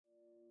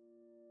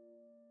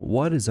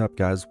What is up,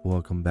 guys?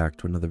 Welcome back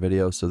to another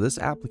video. So this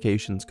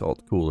application is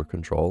called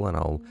CoolerControl, and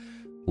I'll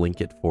link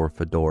it for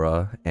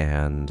Fedora,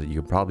 and you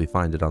can probably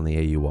find it on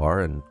the AUR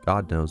and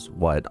God knows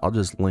what. I'll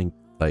just link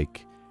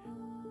like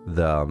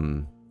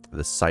the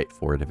site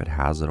for it if it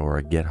has it, or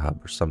a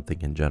GitHub or something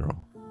in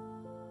general.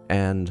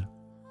 And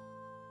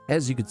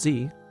as you can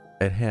see,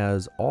 it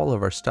has all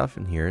of our stuff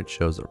in here. It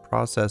shows our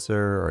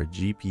processor, our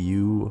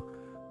GPU.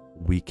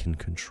 We can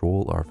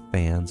control our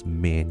fans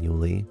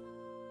manually.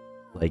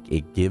 Like,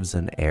 it gives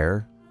an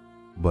error,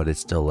 but it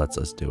still lets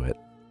us do it.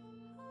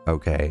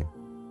 Okay,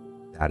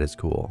 that is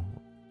cool.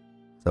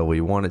 So we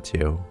wanted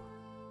to.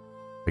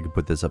 I could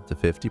put this up to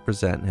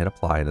 50% and hit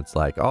apply, and it's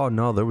like, oh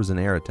no, there was an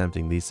error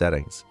attempting these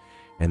settings.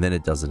 And then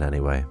it does it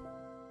anyway.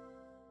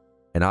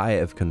 And I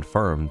have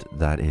confirmed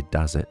that it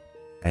does it.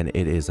 And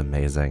it is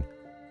amazing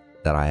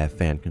that I have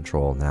fan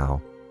control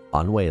now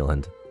on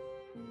Wayland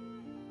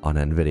on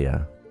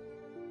NVIDIA.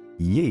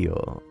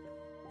 Yeah.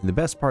 And the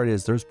best part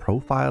is there's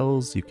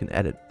profiles, you can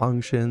edit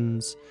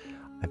functions.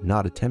 I've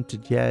not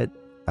attempted yet.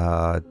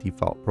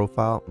 Default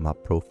profile, my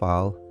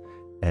profile,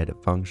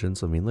 edit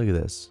functions. I mean, look at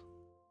this.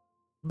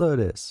 Look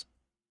at this.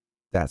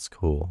 That's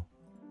cool.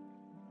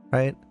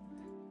 Right?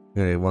 I'm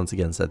going to once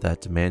again set that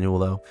to manual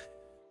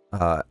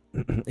though.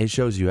 It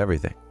shows you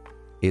everything.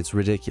 It's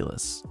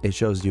ridiculous. It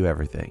shows you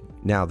everything.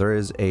 Now, there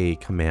is a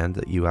command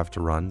that you have to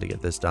run to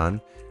get this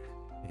done.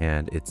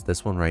 And it's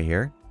this one right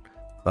here.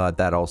 But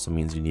that also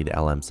means you need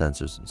LM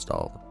sensors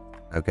installed.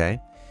 Okay.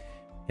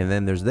 And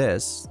then there's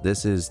this.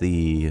 This is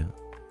the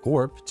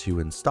corp to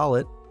install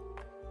it.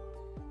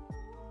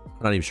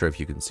 I'm not even sure if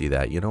you can see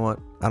that. You know what?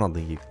 I don't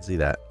think you can see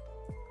that.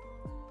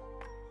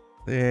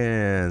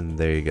 And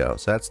there you go.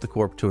 So that's the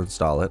corp to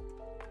install it.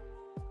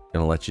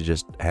 Gonna let you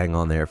just hang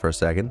on there for a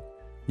second.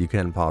 You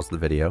can pause the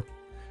video.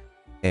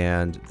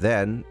 And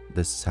then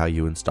this is how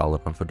you install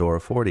it on Fedora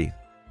 40.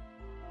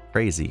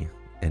 Crazy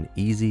and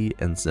easy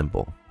and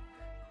simple.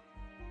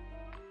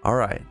 All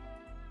right.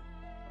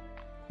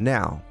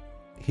 Now,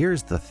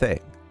 here's the thing.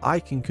 I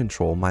can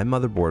control my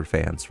motherboard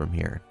fans from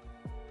here.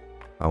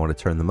 If I want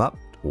to turn them up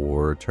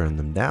or turn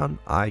them down,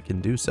 I can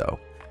do so.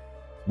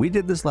 We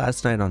did this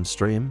last night on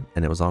stream,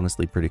 and it was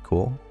honestly pretty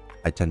cool.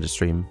 I tend to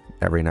stream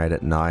every night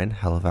at 9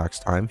 Halifax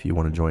time. If you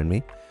want to join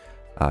me,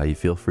 you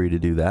feel free to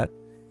do that.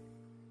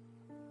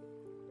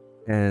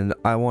 And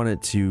I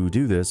wanted to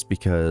do this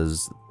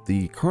because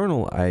the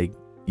kernel I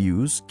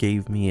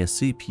gave me a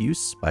CPU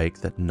spike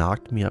that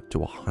knocked me up to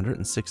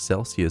 106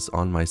 Celsius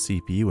on my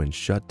CPU and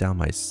shut down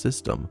my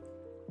system.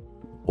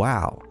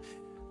 Wow.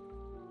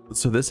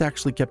 So this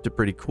actually kept it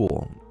pretty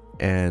cool,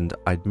 and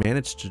I'd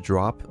managed to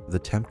drop the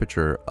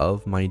temperature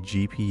of my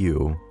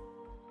GPU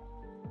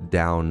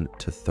down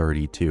to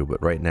 32,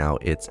 but right now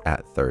it's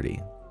at 30.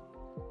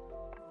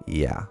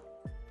 Yeah,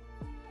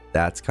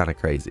 that's kind of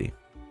crazy.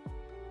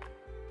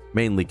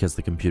 Mainly because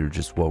the computer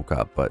just woke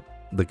up, but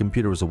the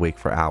computer was awake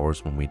for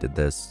hours when we did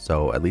this,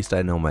 so at least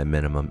I know my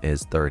minimum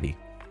is 30.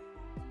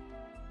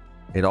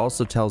 It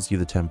also tells you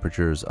the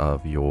temperatures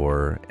of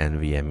your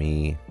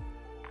NVMe,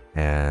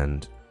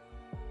 and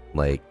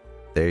like,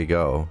 there you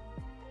go.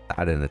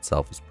 That in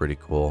itself is pretty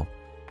cool.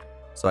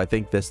 So I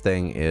think this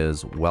thing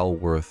is well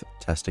worth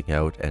testing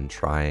out and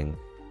trying.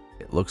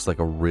 It looks like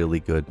a really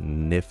good,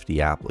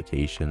 nifty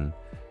application.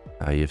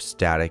 You have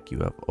static, you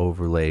have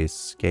overlay,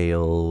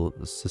 scale,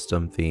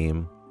 system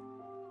theme.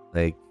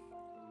 Like,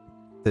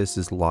 this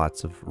is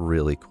lots of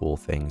really cool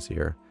things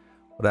here.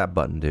 What that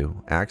button do?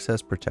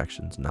 Access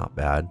protection's not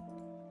bad.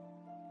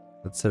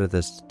 Let's set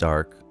this to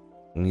dark.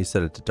 When you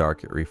set it to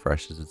dark, it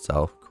refreshes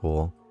itself.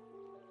 Cool.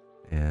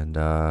 And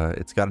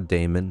it's got a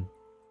daemon.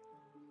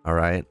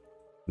 Alright.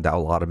 That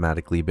will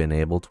automatically be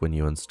enabled when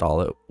you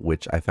install it,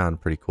 which I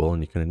found pretty cool.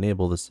 And you can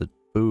enable this at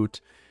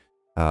boot.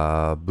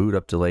 Boot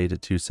up delay to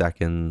 2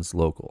 seconds.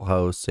 Local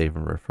host, save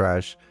and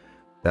refresh.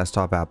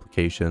 Desktop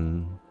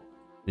application.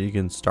 You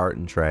can start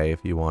in tray if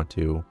you want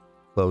to,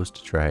 close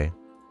to tray.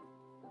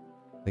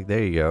 Like,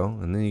 there you go.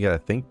 And then you got a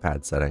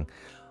ThinkPad setting.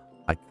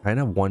 I kind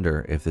of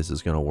wonder if this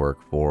is going to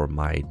work for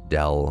my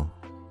Dell,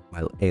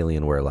 my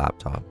Alienware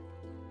laptop.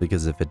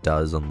 Because if it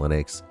does on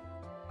Linux,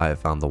 I have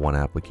found the one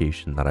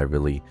application that I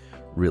really,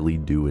 really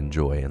do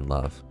enjoy and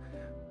love.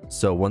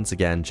 So once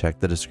again, check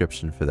the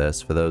description for this.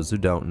 For those who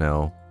don't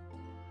know,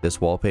 this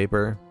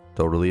wallpaper,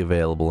 totally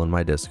available in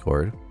my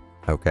Discord.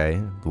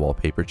 Okay, the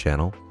wallpaper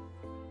channel.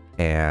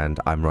 And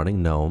I'm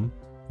running Gnome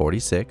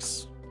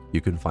 46.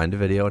 You can find a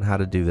video on how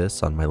to do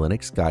this on my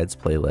Linux guides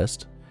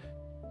playlist.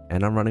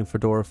 And I'm running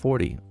Fedora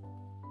 40.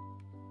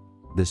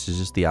 This is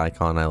just the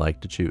icon I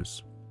like to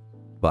choose.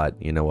 But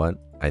you know what?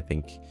 I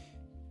think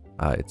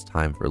it's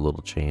time for a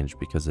little change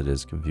because it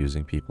is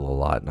confusing people a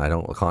lot. And I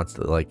don't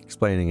constantly like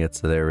explaining it,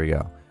 so there we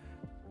go.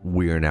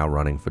 We are now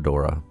running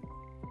Fedora.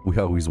 We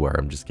always were,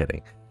 I'm just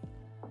kidding.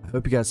 I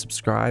hope you guys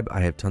subscribe.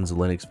 I have tons of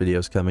Linux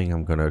videos coming.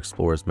 I'm going to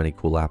explore as many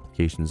cool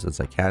applications as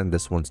I can.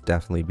 This one's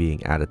definitely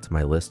being added to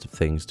my list of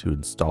things to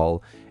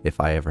install if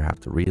I ever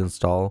have to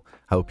reinstall.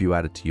 I hope you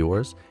add it to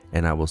yours,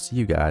 and I will see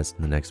you guys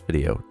in the next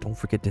video. Don't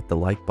forget to hit the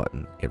like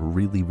button. It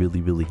really,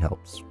 really, really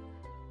helps.